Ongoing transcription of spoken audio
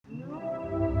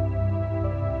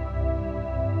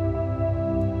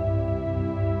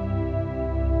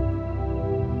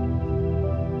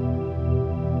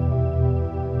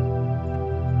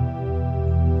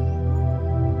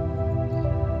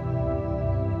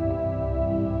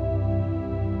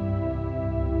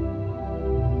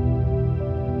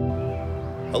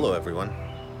Hello everyone.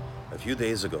 A few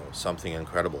days ago, something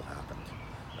incredible happened.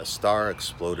 A star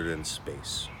exploded in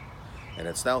space, and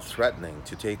it's now threatening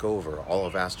to take over all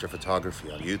of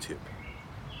astrophotography on YouTube.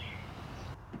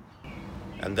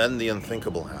 And then the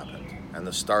unthinkable happened, and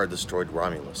the star destroyed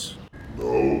Romulus.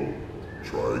 No.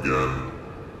 Try again.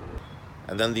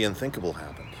 And then the unthinkable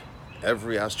happened.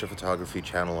 Every astrophotography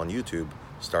channel on YouTube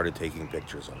started taking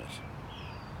pictures of it.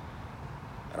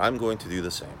 And I'm going to do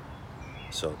the same.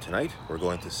 So tonight we're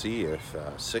going to see if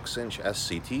a 6-inch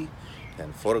SCT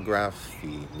can photograph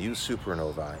the new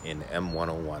supernova in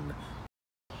M101.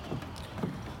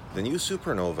 The new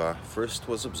supernova first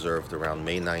was observed around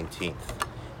May 19th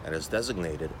and is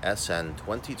designated SN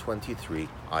 2023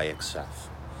 IXF.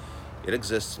 It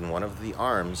exists in one of the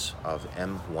arms of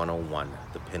M101,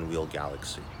 the Pinwheel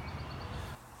galaxy.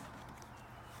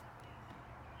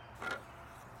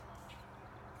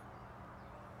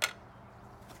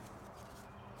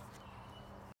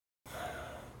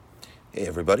 Hey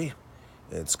everybody,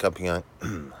 it's coming up.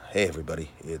 Hey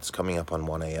everybody, it's coming up on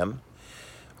 1 a.m.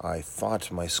 I thought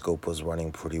my scope was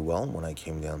running pretty well when I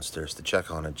came downstairs to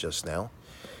check on it just now,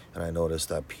 and I noticed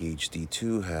that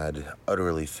PhD2 had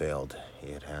utterly failed.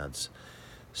 It had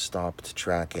stopped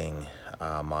tracking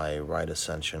my right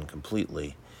ascension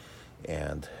completely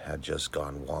and had just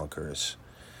gone wonkers.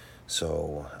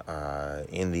 So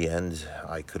in the end,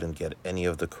 I couldn't get any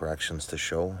of the corrections to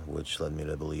show, which led me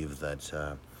to believe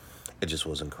that it just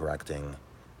wasn't correcting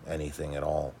anything at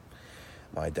all.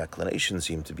 My declination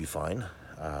seemed to be fine,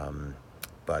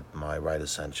 but my right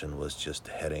ascension was just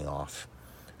heading off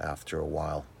after a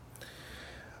while.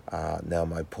 Now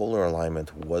my polar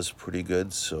alignment was pretty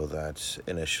good, so that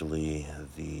initially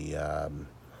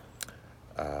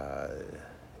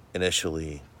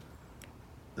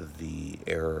the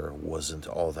error wasn't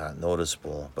all that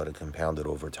noticeable, but it compounded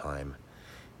over time.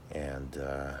 And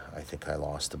I think I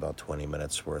lost about 20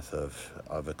 minutes worth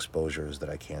of exposures that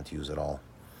I can't use at all.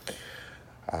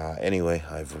 Anyway,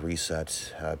 I've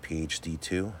reset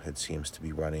PhD2. It seems to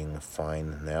be running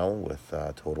fine now with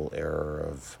a total error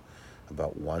of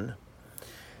about 1.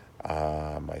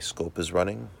 My scope is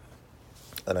running,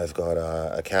 and I've got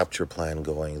a capture plan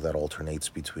going that alternates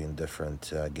between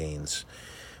different gains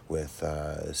with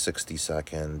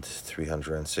 60-second,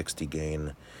 360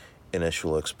 gain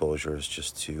initial exposures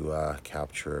just to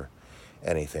capture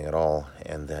anything at all,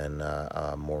 and then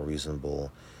more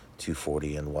reasonable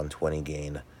 240 and 120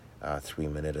 gain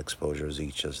 3-minute exposures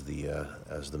each as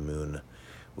the moon,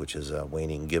 which is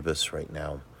waning gibbous right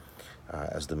now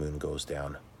as the moon goes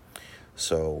down.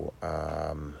 So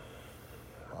I'm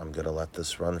gonna let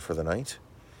this run for the night,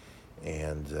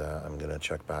 and I'm gonna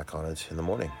check back on it in the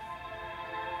morning.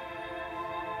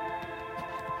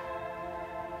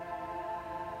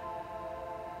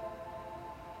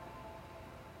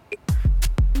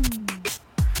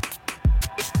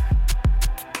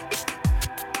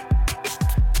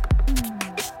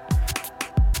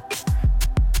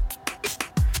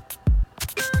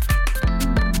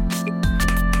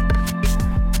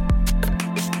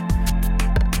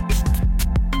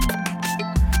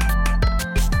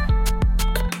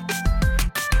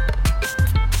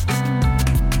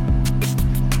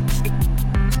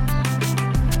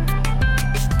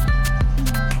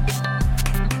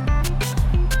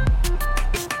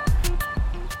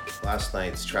 Last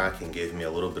night's tracking gave me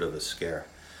a little bit of a scare.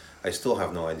 I still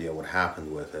have no idea what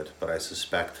happened with it, but I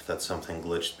suspect that something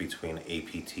glitched between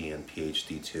APT and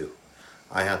PhD2.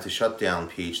 I had to shut down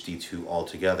PhD2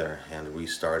 altogether and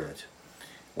restart it.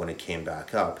 When it came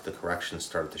back up, the corrections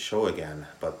started to show again,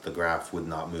 but the graph would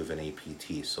not move in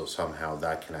APT, so somehow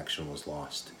that connection was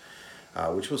lost,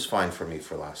 which was fine for me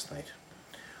for last night.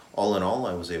 All in all,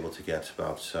 I was able to get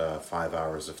about 5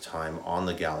 hours of time on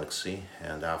the galaxy,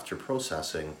 and after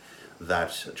processing,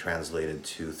 that translated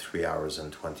to 3 hours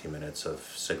and 20 minutes of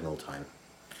signal time.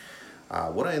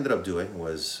 What I ended up doing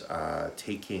was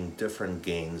taking different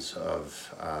gains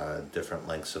of different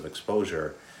lengths of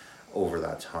exposure over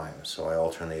that time. So I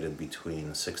alternated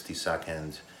between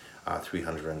 60-second,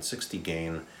 360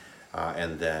 gain,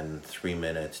 and then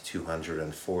 3-minute,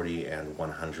 240 and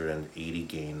 180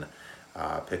 gain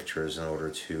pictures in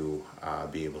order to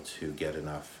be able to get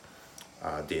enough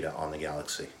data on the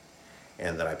galaxy.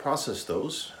 And then I processed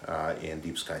those in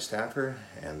Deep Sky Stacker,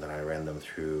 and then I ran them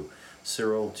through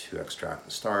Cyril to extract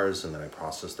the stars, and then I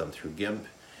processed them through GIMP.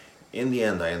 In the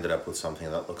end, I ended up with something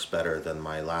that looks better than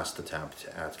my last attempt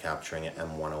at capturing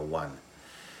M101.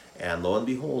 And lo and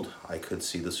behold, I could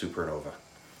see the supernova.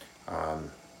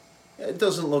 It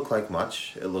doesn't look like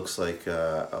much. It looks like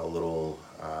a little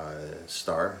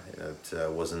star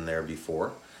that wasn't there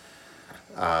before.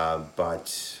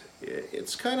 But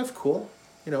it's kind of cool.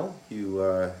 you know,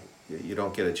 you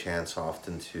don't get a chance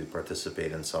often to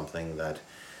participate in something that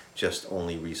just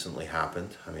only recently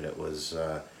happened. I mean, it was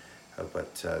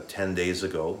about 10 days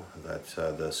ago that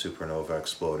the supernova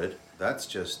exploded. That's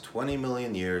just 20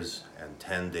 million years and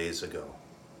 10 days ago.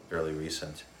 Fairly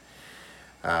recent.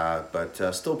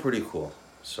 But still pretty cool.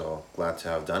 So glad to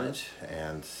have done it,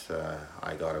 and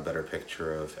I got a better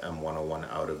picture of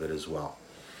M101 out of it as well.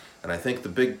 And I think the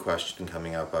big question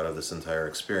coming up out of this entire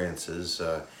experience is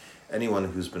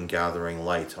anyone who's been gathering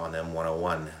light on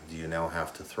M101, do you now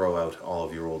have to throw out all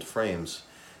of your old frames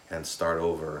and start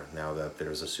over now that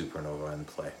there's a supernova in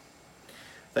play?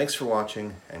 Thanks for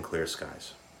watching, and clear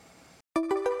skies.